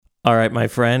All right, my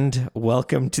friend,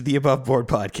 welcome to the Above Board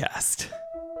podcast.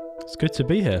 It's good to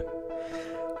be here.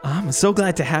 I'm so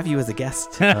glad to have you as a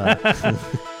guest.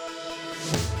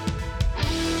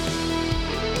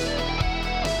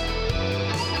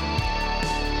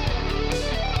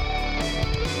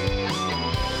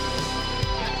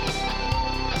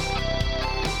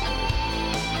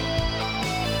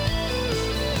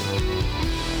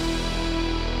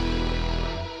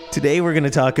 Today we're going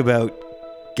to talk about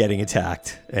getting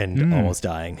attacked and almost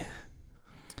dying.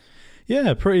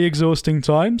 Yeah, pretty exhausting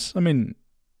times. I mean,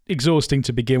 exhausting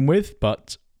to begin with,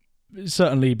 but it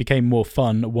certainly became more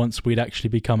fun once we'd actually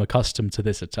become accustomed to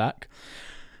this attack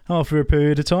after a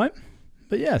period of time.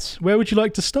 But yes, where would you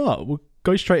like to start? We'll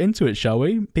go straight into it, shall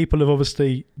we?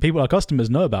 Our customers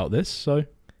know about this, so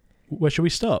where should we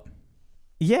start?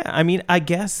 Yeah, I mean, I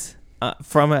guess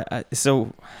for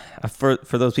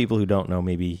those people who don't know,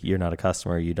 maybe you're not a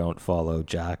customer, you don't follow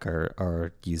Jack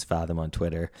or use Fathom on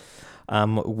Twitter.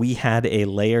 We had a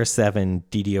layer 7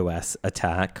 DDoS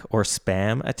attack or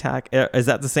spam attack. Is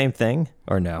that the same thing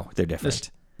or no? They're different.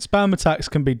 Spam attacks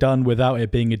can be done without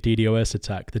it being a DDoS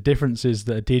attack. The difference is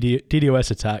that a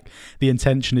DDoS attack, the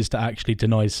intention is to actually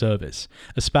deny service.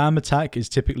 A spam attack is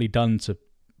typically done to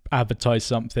advertise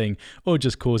something or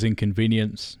just cause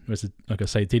inconvenience. Whereas, like I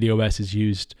say, DDoS is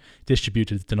used,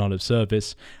 distributed denial of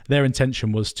service. Their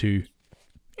intention was to,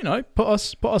 put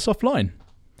us offline.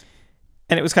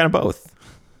 And it was kind of both.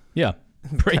 Yeah,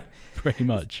 pretty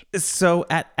much. So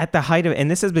at the height of, and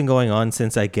this has been going on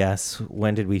since, I guess,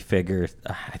 when did we figure?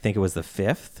 I think it was the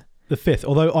 5th. The 5th,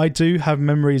 although I do have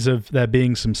memories of there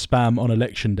being some spam on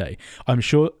election day. I'm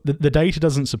sure the data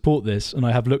doesn't support this, and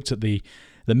I have looked at the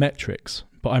metrics,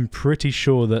 but I'm pretty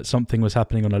sure that something was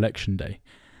happening on election day.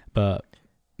 But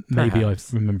maybe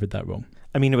I've remembered that wrong.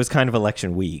 I mean, it was kind of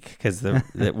election week because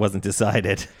it wasn't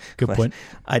decided. Good point.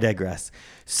 I digress.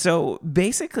 So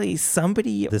basically,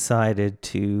 somebody decided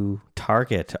to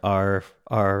target our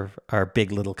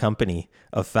big little company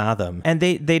of Fathom, and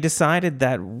they decided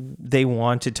that they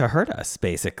wanted to hurt us,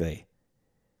 basically.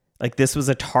 Like, this was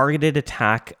a targeted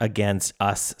attack against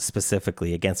us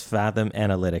specifically, against Fathom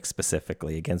Analytics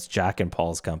specifically, against Jack and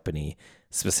Paul's company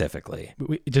specifically.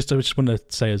 I just want to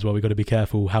say as well, we've got to be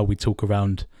careful how we talk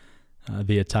around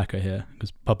the attacker here,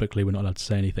 because publicly we're not allowed to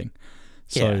say anything.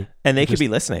 So, yeah. And they could be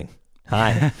listening.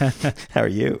 Hi, how are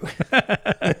you?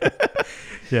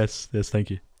 Yes,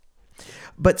 thank you.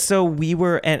 But so we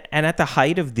were, and at the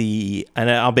height of and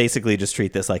I'll basically just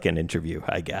treat this like an interview,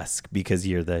 I guess, because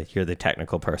you're the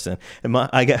technical person. And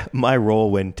my role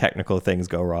when technical things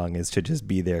go wrong is to just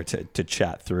be there to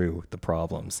chat through the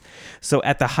problems. So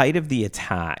at the height of the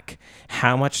attack,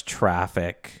 how much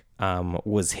traffic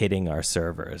was hitting our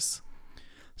servers?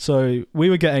 So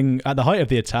we were getting, at the height of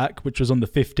the attack, which was on the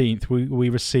 15th, we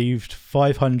received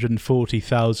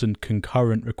 540,000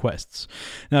 concurrent requests.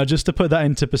 Now, just to put that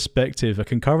into perspective, a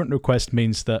concurrent request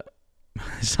means that,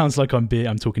 it sounds like I'm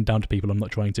talking down to people, I'm not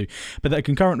trying to, but that a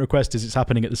concurrent request is it's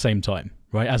happening at the same time,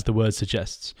 right, as the word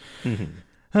suggests. Mm-hmm.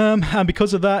 And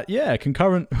because of that,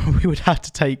 concurrent, we would have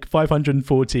to take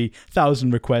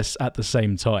 540,000 requests at the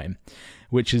same time,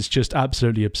 which is just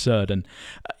absolutely absurd. And,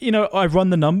 I've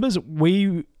run the numbers.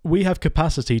 We have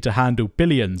capacity to handle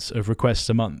billions of requests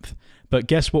a month. But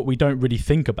guess what we don't really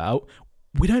think about?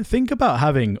 We don't think about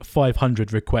having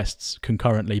 500 requests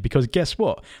concurrently, because guess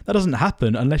what? That doesn't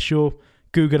happen unless you're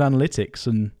Google Analytics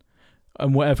and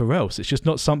whatever else. It's just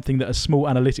not something that a small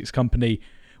analytics company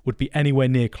would be anywhere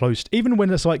near close to, even when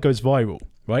the site goes viral,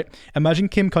 right? Imagine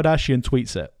Kim Kardashian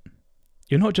tweets it.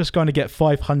 You're not just going to get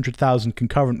 500,000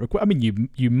 concurrent requests. I mean,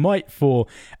 you might for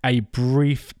a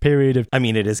brief period of... I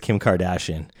mean, it is Kim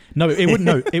Kardashian. No, it wouldn't.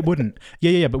 No, it wouldn't.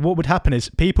 Yeah. But what would happen is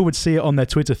people would see it on their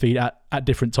Twitter feed at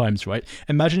different times, right?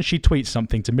 Imagine she tweets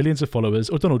something to millions of followers,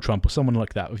 or Donald Trump, or someone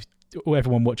like that, or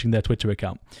everyone watching their Twitter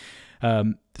account.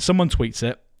 Someone tweets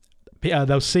it.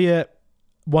 They'll see it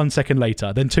 1 second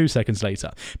later, then 2 seconds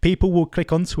later. People will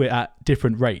click onto it at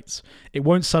different rates. It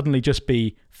won't suddenly just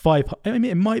be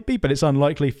it might be, but it's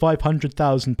unlikely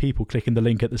 500,000 people clicking the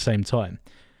link at the same time.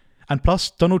 And plus,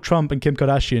 Donald Trump and Kim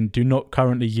Kardashian do not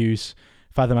currently use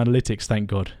Fathom Analytics, thank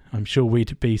God. I'm sure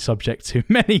we'd be subject to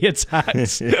many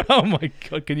attacks. Oh my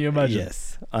God, can you imagine?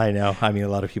 Yes, I know. I mean, a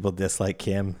lot of people dislike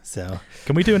Kim, so...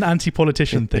 Can we do an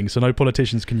anti-politician thing so no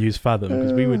politicians can use Fathom?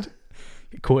 Because we would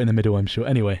get caught in the middle, I'm sure.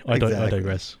 Anyway, I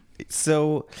digress.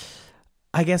 So,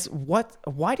 I guess,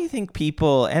 why do you think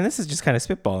people, and this is just kind of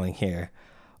spitballing here,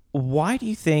 why do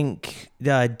you think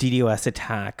the DDoS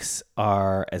attacks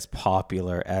are as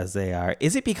popular as they are?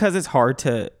 Is it because it's hard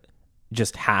to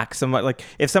just hack somebody? Like,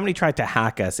 if somebody tried to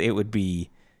hack us, it would be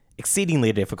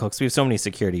exceedingly difficult because we have so many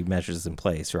security measures in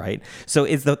place, right? So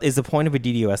is the point of a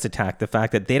DDoS attack the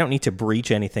fact that they don't need to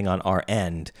breach anything on our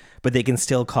end, but they can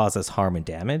still cause us harm and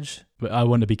damage? But I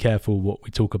want to be careful what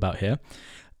we talk about here.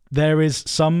 There is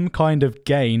some kind of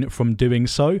gain from doing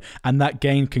so, and that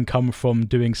gain can come from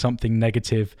doing something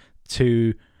negative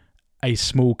to a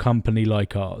small company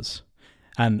like ours.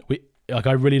 And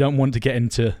I really don't want to get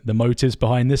into the motives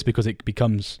behind this because it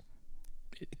becomes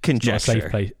conjecture. Not a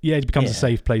safe place. Yeah, it becomes a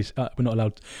safe place. We're not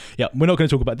allowed. Yeah, we're not going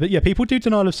to talk about it. But yeah, people do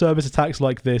denial of service attacks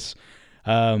like this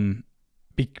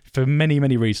for many,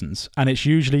 many reasons, and it's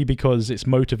usually because it's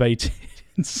motivated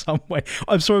in some way.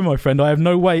 I'm sorry, my friend. I have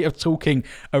no way of talking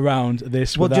around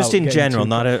this. Well, just in general,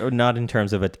 not in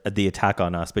terms of the attack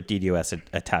on us, but DDoS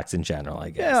attacks in general, I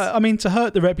guess. Yeah, I mean, to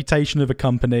hurt the reputation of a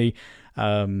company,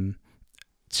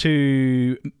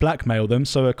 to blackmail them.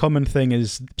 So a common thing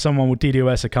is someone will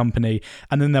DDoS a company,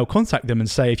 and then they'll contact them and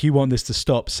say, if you want this to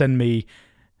stop, send me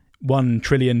 $1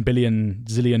 trillion billion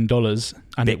zillion dollars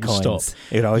and Bitcoins. It will stop.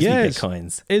 It would always be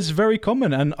Bitcoins. It's very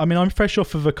common. And I mean, I'm fresh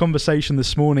off of a conversation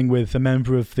this morning with a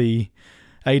member of the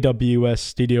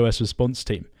AWS DDoS response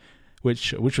team,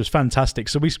 which was fantastic.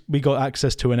 So we got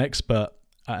access to an expert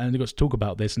and we got to talk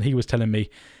about this, and he was telling me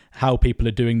how people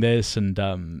are doing this and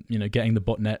getting the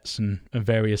botnets and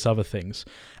various other things,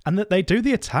 and that they do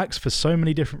the attacks for so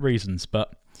many different reasons.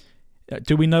 But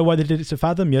do we know why they did it to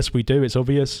Fathom? Yes, we do. It's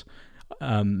obvious.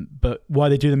 But why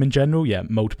they do them in general? Yeah,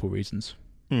 multiple reasons.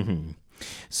 Mm-hmm.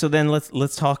 So then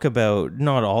let's talk about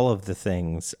not all of the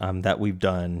things that we've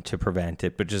done to prevent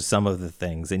it, but just some of the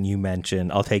things. And you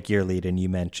mentioned, I'll take your lead, and you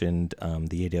mentioned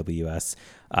the AWS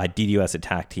DDoS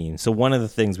attack team. So one of the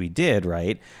things we did,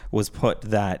 right, was put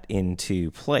that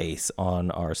into place on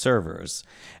our servers.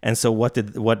 And so what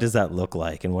does that look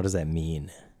like, and what does that mean?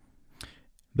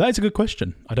 That is a good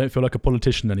question. I don't feel like a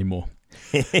politician anymore.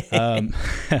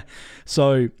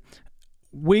 So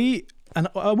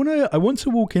I want to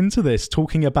walk into this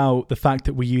talking about the fact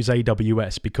that we use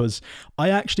AWS, because I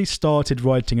actually started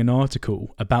writing an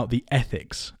article about the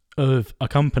ethics of a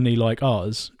company like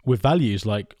ours with values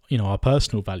like, our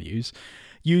personal values,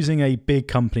 using a big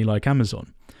company like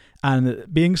Amazon. And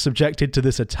being subjected to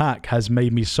this attack has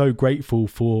made me so grateful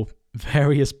for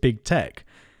various big tech,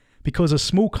 because a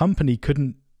small company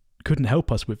couldn't help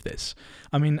us with this.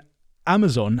 I mean,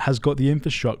 Amazon has got the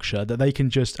infrastructure that they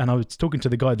can just, and I was talking to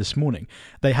the guy this morning,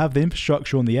 they have the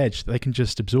infrastructure on the edge that they can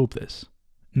just absorb this.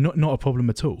 Not a problem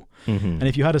at all. Mm-hmm. And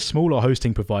if you had a smaller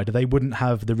hosting provider, they wouldn't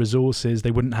have the resources,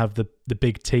 they wouldn't have the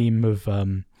big team of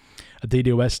a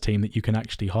DDoS team that you can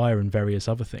actually hire and various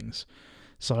other things.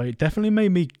 So it definitely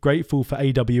made me grateful for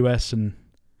AWS, and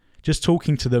just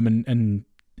talking to them and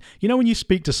when you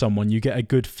speak to someone, you get a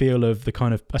good feel of the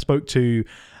kind of. I spoke to,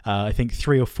 I think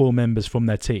 3 or 4 members from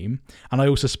their team, and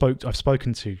I've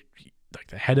spoken to like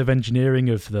the head of engineering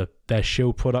of their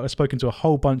Shield product. I've spoken to a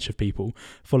whole bunch of people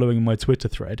following my Twitter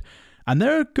thread, and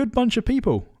they're a good bunch of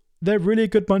people. They're really a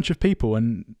good bunch of people,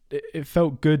 and it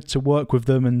felt good to work with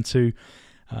them and to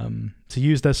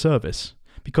use their service.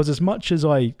 Because as much as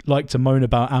I like to moan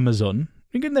about Amazon,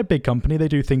 again, they're a big company, they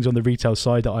do things on the retail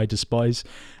side that I despise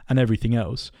and everything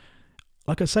else.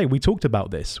 Like I say, we talked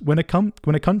about this. When a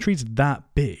country's that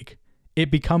big, it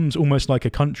becomes almost like a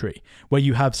country where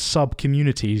you have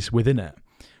sub-communities within it.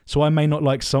 So I may not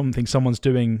like something someone's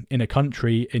doing in a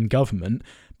country in government,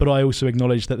 but I also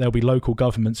acknowledge that there'll be local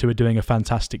governments who are doing a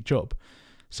fantastic job.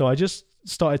 So I just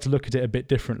started to look at it a bit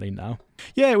differently now.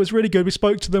 Yeah, it was really good. We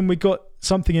spoke to them. We got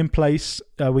something in place.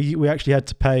 We actually had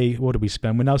to pay, what did we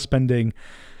spend? We're now spending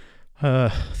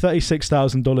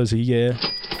 $36,000 a year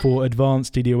for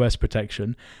advanced DDoS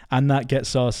protection. And that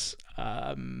gets us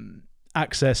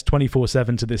access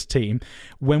 24/7 to this team.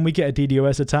 When we get a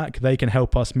DDoS attack, they can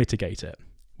help us mitigate it,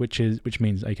 which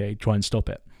means, okay, try and stop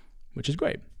it, which is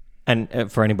great.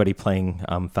 And for anybody playing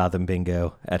Fathom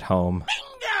Bingo at home,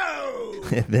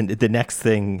 the next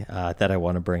thing that I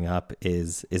want to bring up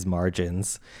is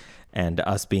margins, and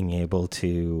us being able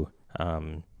to,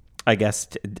 I guess,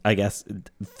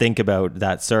 think about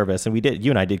that service. And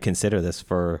you and I did consider this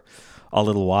for a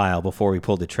little while before we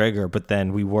pulled the trigger, but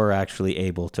then we were actually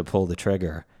able to pull the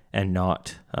trigger and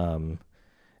not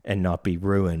be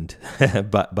ruined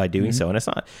by doing so. And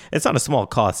it's not a small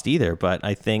cost either, but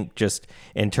I think just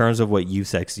in terms of what you've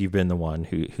said, 'cause you've been the one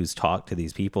who's talked to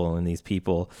these people, and these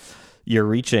people, you're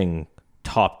reaching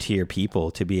top tier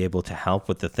people to be able to help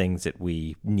with the things that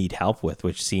we need help with,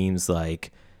 which seems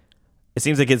like it's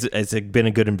been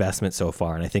a good investment so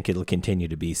far, and I think it'll continue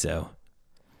to be so.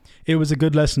 It was a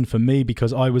good lesson for me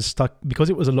because I was stuck, because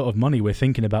it was a lot of money. We're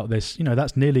thinking about this,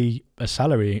 that's nearly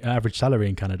average salary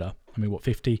in Canada. I mean, what,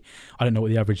 50? I don't know what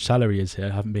the average salary is here.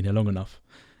 I haven't been here long enough.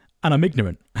 And I'm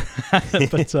ignorant.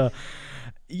 But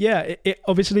it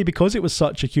obviously, because it was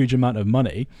such a huge amount of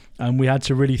money, and we had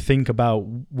to really think about,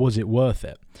 was it worth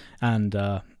it? And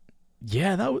that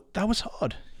was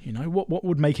hard. You know, what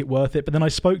would make it worth it? But then I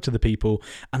spoke to the people,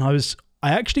 and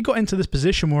I actually got into this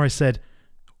position where I said,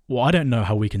 well, I don't know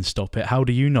how we can stop it. How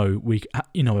do you know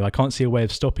I can't see a way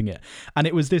of stopping it. And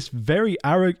it was this very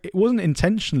arrogant, it wasn't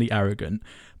intentionally arrogant,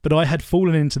 but I had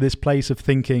fallen into this place of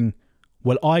thinking,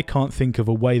 well, I can't think of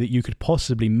a way that you could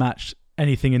possibly match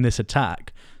anything in this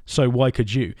attack, so why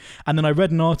could you? And then I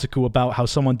read an article about how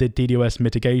someone did DDoS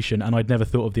mitigation, and I'd never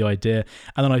thought of the idea.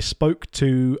 And then I spoke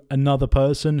to another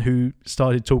person who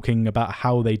started talking about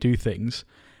how they do things.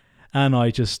 And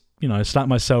I just, slapped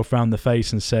myself around the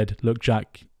face and said, look,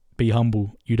 Jack, be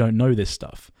humble. You don't know this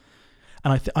stuff.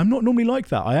 And I'm not normally like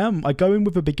that. I go in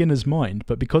with a beginner's mind,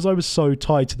 but because I was so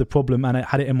tied to the problem and I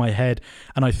had it in my head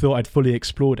and I thought I'd fully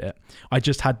explored it, I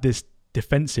just had this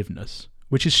defensiveness,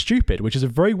 which is stupid, which is a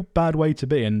very bad way to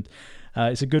be. And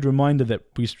it's a good reminder that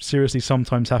we seriously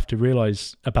sometimes have to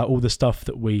realize about all the stuff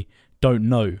that we don't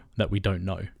know that we don't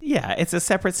know. Yeah, it's a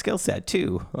separate skill set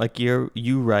too. Like you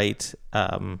write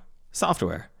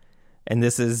software. And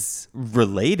this is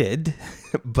related,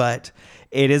 but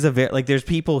it is there's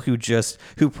people who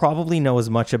probably know as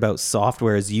much about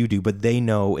software as you do, but they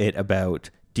know it about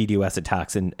DDoS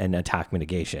attacks and attack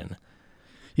mitigation.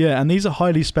 Yeah, and these are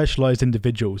highly specialized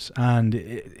individuals, and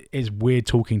it is weird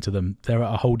talking to them. They're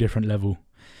at a whole different level.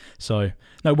 So,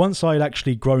 no, once I'd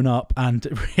actually grown up and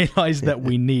realized that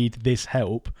we need this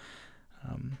help,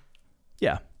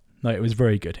 no, it was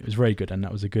very good. It was very good, and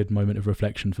that was a good moment of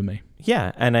reflection for me.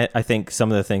 Yeah, and I think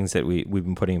some of the things that we've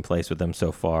been putting in place with them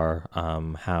so far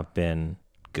have been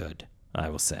good,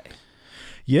 I will say.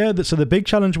 Yeah, so the big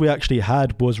challenge we actually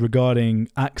had was regarding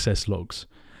access logs.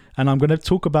 And I'm going to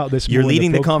talk about this more. You're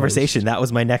leading the conversation. That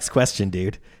was my next question,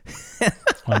 dude.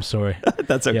 I'm sorry.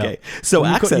 That's okay. Yeah. So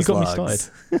access logs. You got me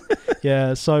started.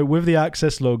 Yeah, so with the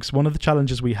access logs, one of the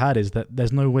challenges we had is that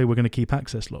there's no way we're going to keep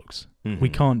access logs. Mm-hmm. We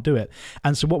can't do it.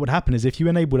 And so what would happen is if you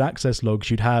enabled access logs,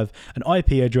 you'd have an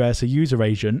IP address, a user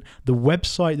agent, the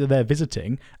website that they're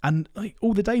visiting, and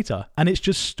all the data. And it's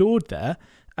just stored there.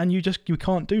 And you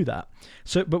can't do that.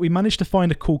 So, but we managed to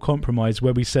find a cool compromise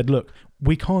where we said, look,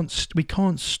 we can't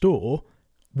store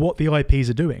what the IPs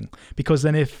are doing, because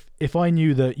then if I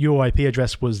knew that your IP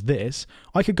address was this,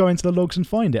 I could go into the logs and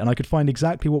find it, and I could find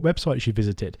exactly what websites you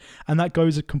visited, and that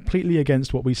goes completely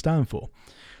against what we stand for.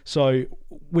 So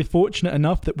we're fortunate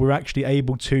enough that we're actually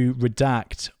able to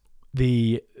redact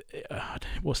the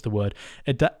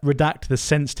redact the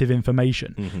sensitive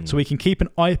information. Mm-hmm. So we can keep an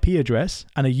IP address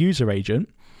and a user agent.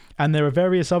 And there are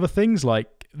various other things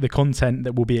like the content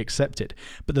that will be accepted.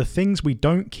 But the things we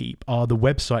don't keep are the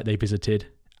website they visited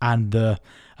and the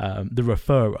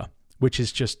referrer, which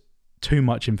is just too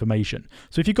much information.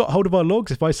 So if you got hold of our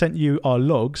logs, if I sent you our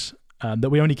logs that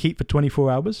we only keep for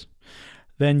 24 hours,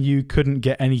 then you couldn't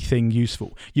get anything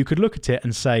useful. You could look at it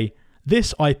and say,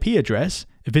 this IP address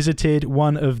visited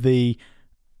one of the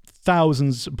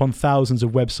thousands upon thousands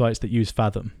of websites that use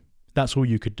Fathom. That's all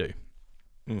you could do.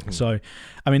 Mm-hmm. So,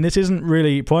 I mean, this isn't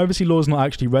really, privacy law is not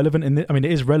actually relevant in this. I mean,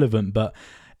 it is relevant, but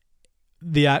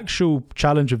the actual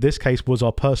challenge of this case was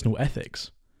our personal ethics.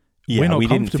 Yeah, we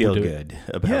didn't feel good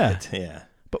about it. Yeah.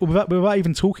 But without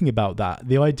even talking about that,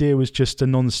 the idea was just a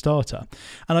non-starter.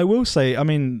 And I will say, I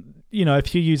mean,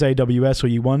 if you use AWS or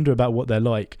you wonder about what they're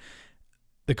like,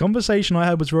 the conversation I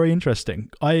had was very interesting.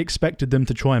 I expected them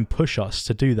to try and push us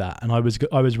to do that, and I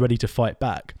was ready to fight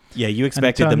back. Yeah, you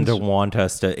expected them to want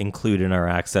us to include in our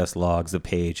access logs the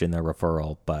page and the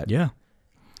referral, but yeah,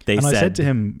 I said to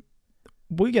him,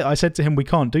 I said to him, we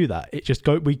can't do that. It just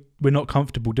we're not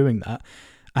comfortable doing that.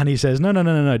 And he says, no,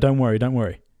 don't worry.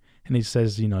 And he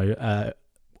says, our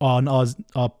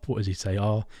what does he say?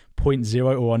 Our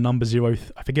 0.0 or our number 0,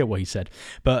 I forget what he said.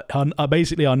 But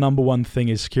basically our number one thing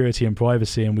is security and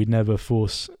privacy, and we'd never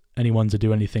force anyone to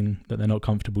do anything that they're not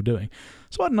comfortable doing.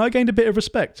 So I don't know, I gained a bit of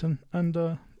respect, and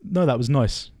no, that was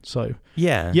nice. So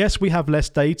yeah, yes, we have less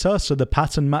data, so the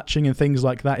pattern matching and things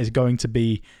like that is going to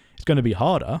be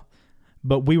harder,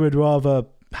 but we would rather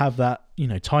have that,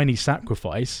 tiny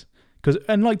sacrifice,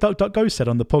 and like DuckDuckGo said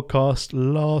on the podcast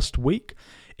last week,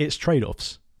 it's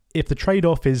trade-offs. If the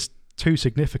trade-off is too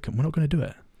significant, we're not going to do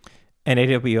it. And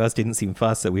AWS didn't seem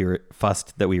fussed that we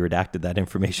redacted that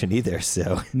information either.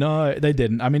 So no, they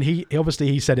didn't. I mean, he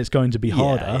obviously said it's going to be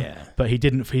harder, but he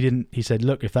didn't. He said,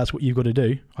 look, if that's what you've got to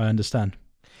do, I understand.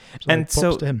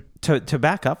 So to him. To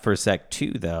back up for a sec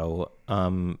too, though,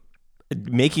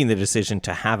 making the decision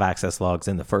to have access logs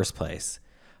in the first place,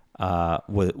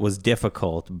 was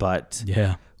difficult, but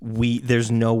Yeah.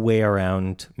 there's no way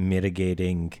around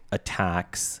mitigating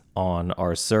attacks on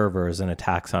our servers and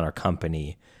attacks on our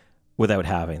company without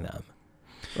having them.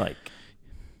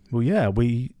 Well, yeah,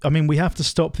 we have to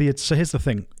stop so here's the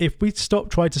thing. If we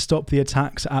try to stop the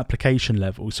attacks at application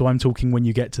level, so I'm talking when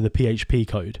you get to the PHP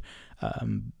code,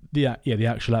 the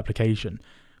actual application,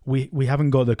 we haven't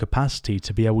got the capacity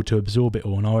to be able to absorb it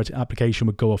all, and our application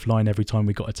would go offline every time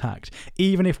we got attacked.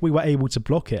 Even if we were able to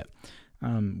block it,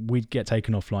 we'd get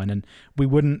taken offline, and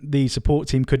the support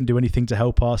team couldn't do anything to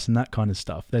help us and that kind of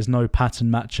stuff. There's no pattern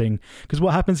matching, because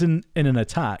what happens in an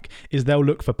attack is they'll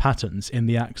look for patterns in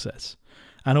the access.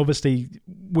 And obviously,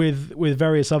 with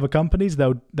various other companies,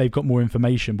 they've got more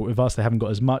information, but with us, they haven't got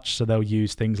as much, so they'll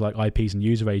use things like IPs and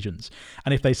user agents.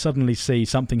 And if they suddenly see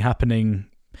something happening,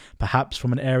 perhaps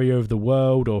from an area of the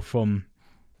world or from,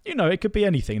 it could be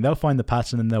anything, they'll find the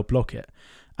pattern and they'll block it.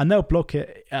 And they'll block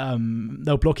it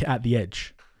at the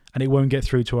edge, and it won't get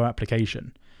through to our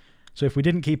application. So if we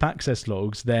didn't keep access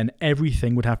logs, then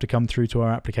everything would have to come through to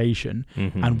our application,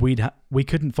 and we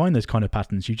couldn't find those kind of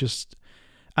patterns.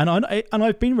 And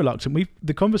I've been reluctant.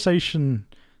 The conversation.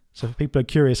 So if people are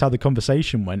curious how the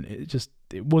conversation went,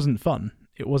 it wasn't fun.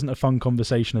 It wasn't a fun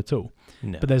conversation at all.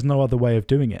 No. But there's no other way of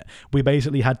doing it. We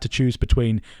basically had to choose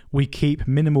between we keep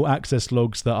minimal access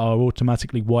logs that are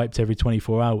automatically wiped every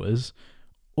 24 hours,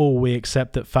 or we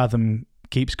accept that Fathom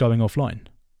keeps going offline.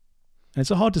 And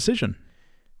it's a hard decision.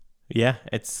 Yeah,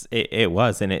 it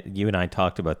was, and you and I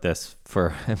talked about this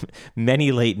for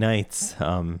many late nights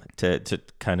to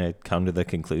kind of come to the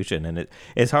conclusion. And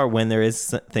it's hard when there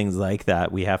is things like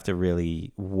that. We have to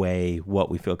really weigh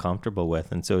what we feel comfortable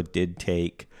with, and so it did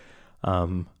take,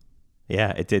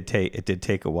 it did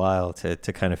take a while to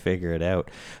kind of figure it out.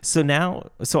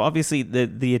 So obviously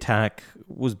the attack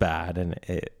was bad and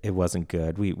it wasn't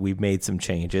good. We've made some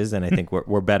changes, and I think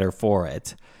we're better for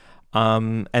it.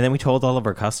 And then we told all of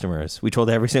our customers. We told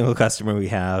every single customer we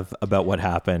have about what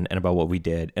happened and about what we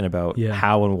did and about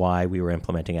how and why we were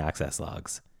implementing access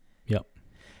logs. Yep.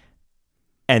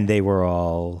 And they were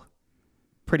all,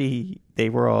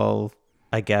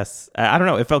 I guess, I don't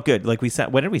know. It felt good.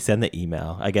 When did we send the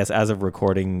email? I guess as of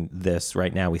recording this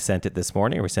right now, we sent it this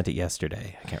morning or we sent it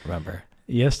yesterday. I can't remember.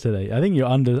 Yesterday. I think you're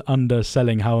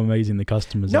underselling how amazing the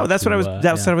customers. No, that's what I was.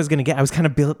 That's what I was going to get. I was kind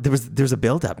of there's a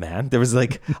build up, man. There was I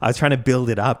was trying to build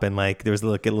it up, and there was a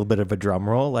little bit of a drum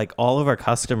roll. All of our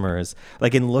customers,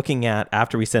 in looking at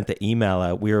after we sent the email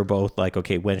out, we were both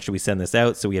okay, when should we send this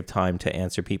out so we have time to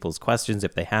answer people's questions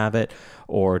if they have it,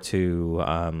 or to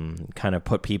kind of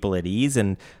put people at ease.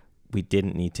 And we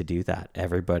didn't need to do that.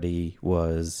 Everybody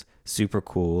was super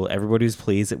cool. Everybody was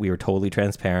pleased that we were totally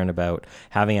transparent about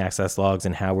having access logs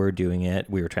and how we were doing it.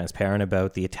 We were transparent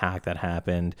about the attack that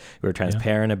happened. We were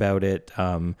transparent about it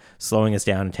slowing us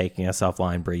down and taking us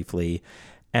offline briefly.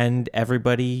 And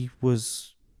everybody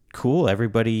was cool.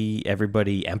 Everybody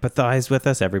empathized with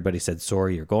us. Everybody said,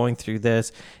 sorry, you're going through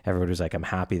this. Everybody was like, I'm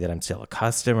happy that I'm still a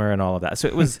customer and all of that. So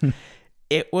it was...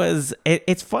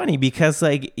 It's funny because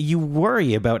you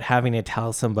worry about having to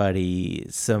tell somebody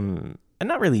some,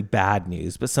 not really bad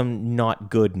news, but some not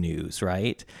good news,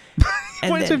 right?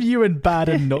 Points of view and bad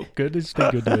and not good is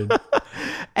still good news.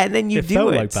 And then you do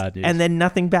it, like bad news. and then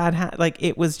nothing bad happened.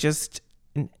 It was just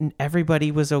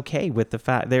everybody was okay with the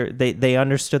fact they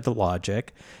understood the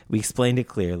logic. We explained it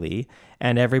clearly,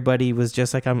 and everybody was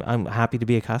just like, I'm happy to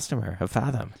be a customer of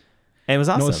Fathom. And it was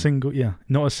awesome.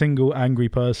 Not a single angry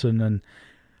person. And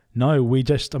no, we've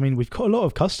got a lot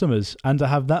of customers, and to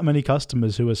have that many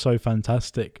customers who are so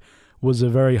fantastic was a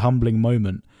very humbling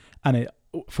moment. And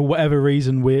for whatever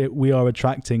reason, we are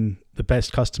attracting the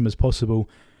best customers possible.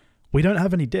 We don't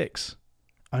have any dicks.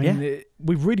 We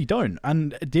really don't.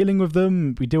 And dealing with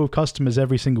them, we deal with customers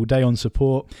every single day on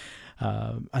support.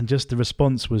 And just the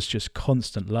response was just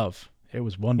constant love. It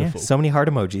was wonderful. Yeah, so many heart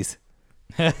emojis.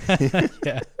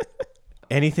 Yeah.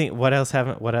 Anything? What else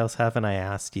haven't I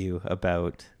asked you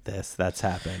about this that's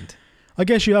happened? I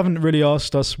guess you haven't really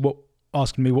asked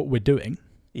me what we're doing.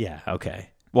 Yeah.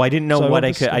 Okay. Well, I didn't know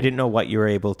I didn't know what you were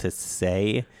able to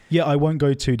say. Yeah, I won't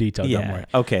go too detailed. Yeah. Don't worry.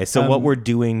 Okay. So what we're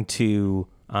doing to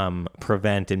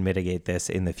prevent and mitigate this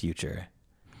in the future?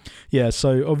 Yeah,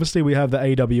 so obviously we have the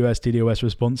AWS DDoS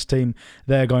response team.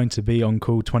 They're going to be on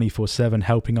call 24/7,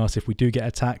 helping us if we do get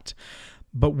attacked.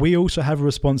 But we also have a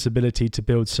responsibility to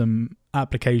build some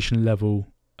application level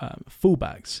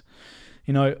fallbacks.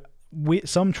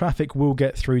 Some traffic will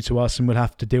get through to us and we'll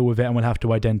have to deal with it, and we'll have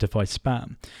to identify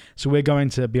spam. So we're going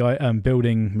to be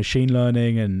building machine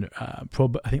learning and I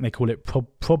think they call it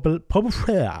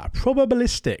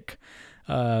probabilistic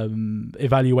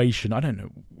evaluation. I don't know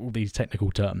all these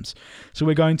technical terms. So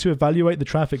we're going to evaluate the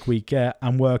traffic we get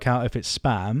and work out if it's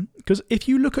spam. Because if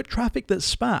you look at traffic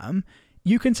that's spam,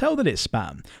 you can tell that it's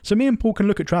spam. So me and Paul can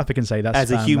look at traffic and say that's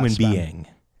as spam, a human being.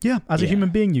 Yeah, as a human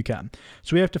being you can.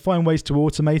 So we have to find ways to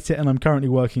automate it, and I'm currently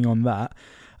working on that.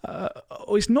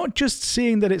 It's not just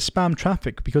seeing that it's spam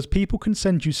traffic, because people can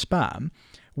send you spam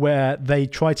where they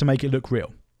try to make it look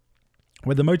real,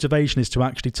 where the motivation is to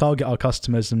actually target our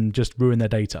customers and just ruin their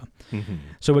data. Mm-hmm.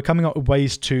 So we're coming up with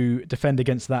ways to defend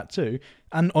against that too.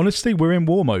 And honestly, we're in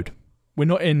war mode. We're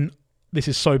not in, this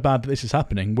is so bad that this is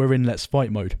happening. We're in let's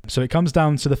fight mode. So it comes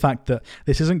down to the fact that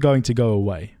this isn't going to go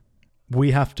away.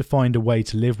 We have to find a way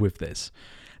to live with this.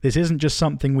 This isn't just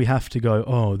something we have to go,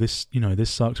 oh, this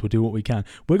sucks, we'll do what we can.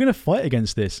 We're going to fight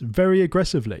against this very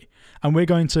aggressively. And we're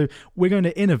going to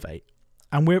innovate.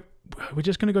 And we're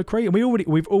just going to go crazy.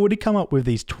 We've already come up with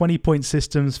these 20-point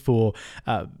systems for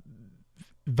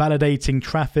validating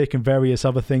traffic and various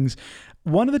other things.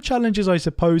 One of the challenges, I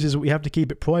suppose, is that we have to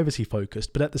keep it privacy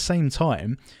focused, but at the same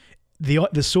time,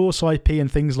 the source IP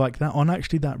and things like that aren't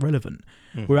actually that relevant.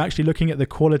 Mm-hmm. We're actually looking at the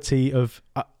quality of...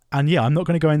 I'm not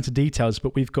going to go into details,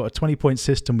 but we've got a 20-point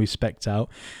system we've spec'd out,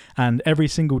 and every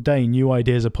single day new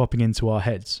ideas are popping into our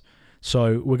heads.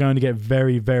 So we're going to get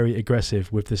very, very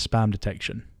aggressive with the spam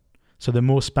detection. So the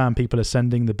more spam people are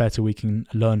sending, the better we can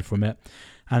learn from it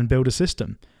and build a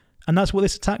system. And that's what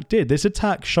this attack did. This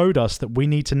attack showed us that we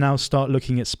need to now start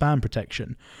looking at spam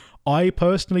protection. I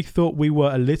personally thought we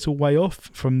were a little way off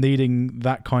from needing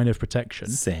that kind of protection.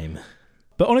 Same.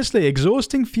 But honestly,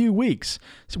 exhausting few weeks.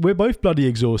 So we're both bloody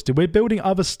exhausted. We're building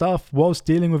other stuff whilst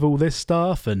dealing with all this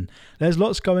stuff, and there's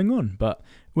lots going on. But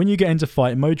when you get into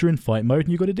fight mode, you're in fight mode,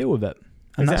 and you've got to deal with it.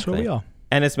 And That's where we are.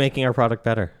 And it's making our product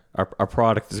better. Our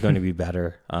product is going to be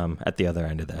better at the other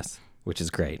end of this, which is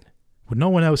great. Well, no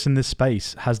one else in this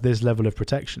space has this level of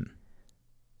protection.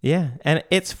 Yeah, and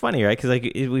it's funny, right? Because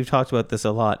we've talked about this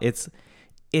a lot. It's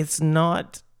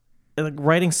not... Like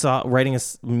making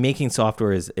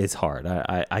software is hard.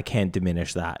 I can't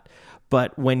diminish that.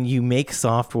 But when you make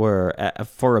software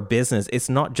for a business, it's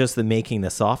not just the making the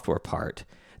software part.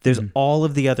 There's all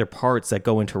of the other parts that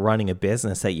go into running a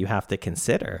business that you have to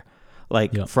consider.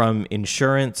 Like from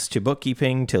insurance to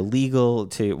bookkeeping to legal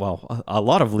to, well, a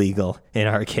lot of legal in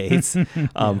our case,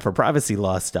 for privacy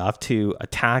law stuff to a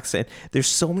tax. And there's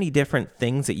so many different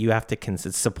things that you have to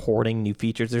consider, supporting new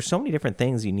features. There's so many different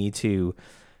things you need to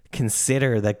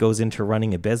consider that goes into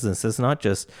running a business. It's not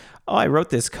just, oh, I wrote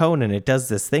this code and it does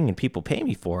this thing and people pay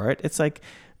me for it. It's like,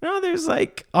 no, there's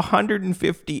like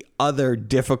 150 other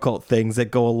difficult things that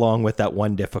go along with that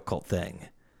one difficult thing.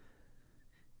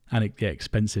 And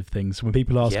expensive things. When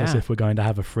people ask us if we're going to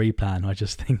have a free plan, I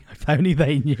just think if only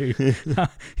they knew.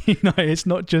 It's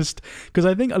not just because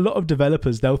I think a lot of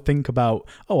developers, they'll think about,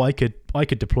 oh, I could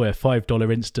deploy a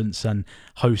 $5 instance and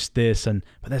host this,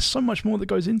 but there's so much more that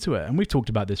goes into it. And we've talked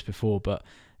about this before, but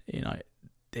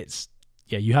it's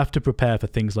you have to prepare for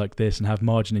things like this and have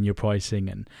margin in your pricing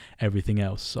and everything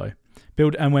else. So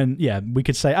we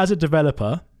could say as a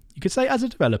developer,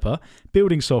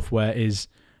 building software is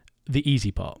the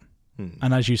easy part.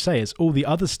 And as you say, it's all the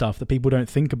other stuff that people don't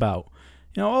think about.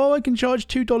 I can charge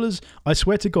 $2. I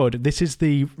swear to God, this is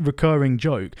the recurring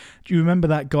joke. Do you remember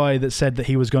that guy that said that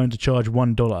he was going to charge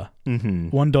 $1?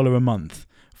 $1 a month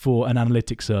for an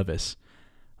analytics service.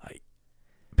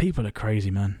 People are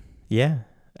crazy, man. Yeah,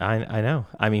 I know.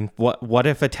 I mean, what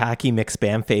if a tacky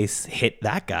McSpamface hit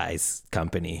that guy's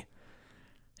company?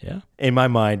 Yeah. In my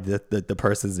mind, the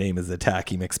person's name is a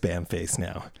tacky McSpamface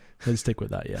now. Let's stick with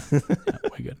that, yeah.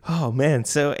 We're good. Oh, man.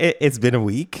 So it's been a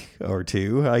week or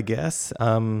two, I guess.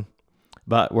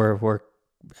 But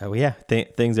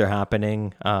things are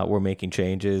happening. We're making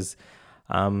changes.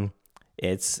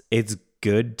 It's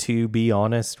good to be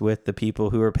honest with the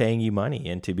people who are paying you money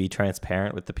and to be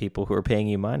transparent with the people who are paying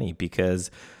you money,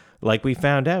 because like we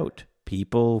found out,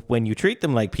 people, when you treat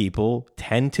them like people,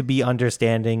 tend to be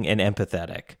understanding and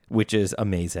empathetic, which is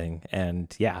amazing.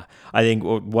 And yeah, I think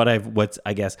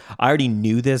I guess I already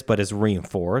knew this, but it's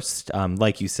reinforced.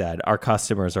 Like you said, our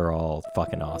customers are all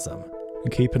fucking awesome.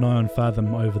 And keep an eye on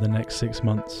Fathom over the next 6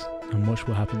 months and watch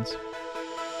what happens.